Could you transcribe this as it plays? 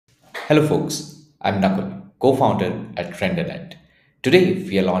Hello, folks. I'm Nakul, co founder at RenderNet. Today,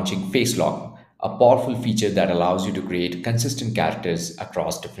 we are launching Facelock, a powerful feature that allows you to create consistent characters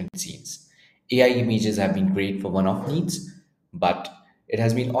across different scenes. AI images have been great for one off needs, but it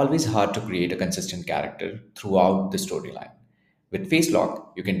has been always hard to create a consistent character throughout the storyline. With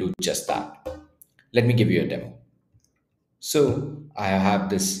Facelock, you can do just that. Let me give you a demo. So, I have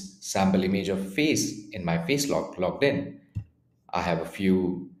this sample image of face in my Facelock logged in. I have a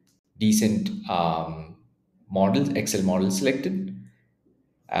few decent models, Excel models selected,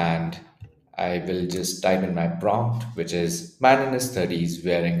 and I will just type in my prompt, which is man in his 30s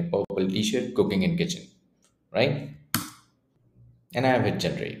wearing a purple t-shirt cooking in kitchen, right? And I have hit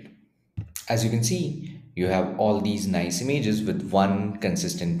generate. As you can see, you have all these nice images with one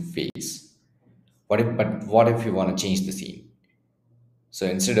consistent face. What if you want to change the scene? So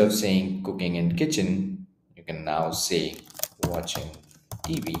instead of saying cooking in kitchen, you can now say watching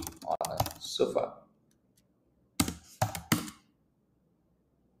TV on a sofa.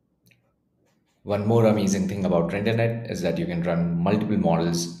 One more amazing thing about RenderNet is that you can run multiple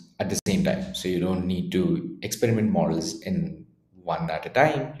models at the same time. So you don't need to experiment models in one at a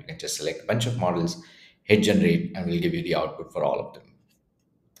time. You can just select a bunch of models, hit generate, and we'll give you the output for all of them.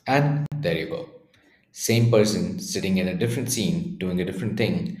 And there you go. Same person sitting in a different scene, doing a different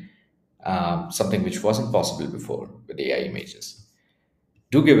thing, something which wasn't possible before with AI images.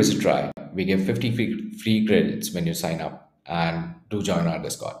 Do give us a try. We give 50 free credits when you sign up, and do join our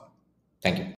Discord. Thank you.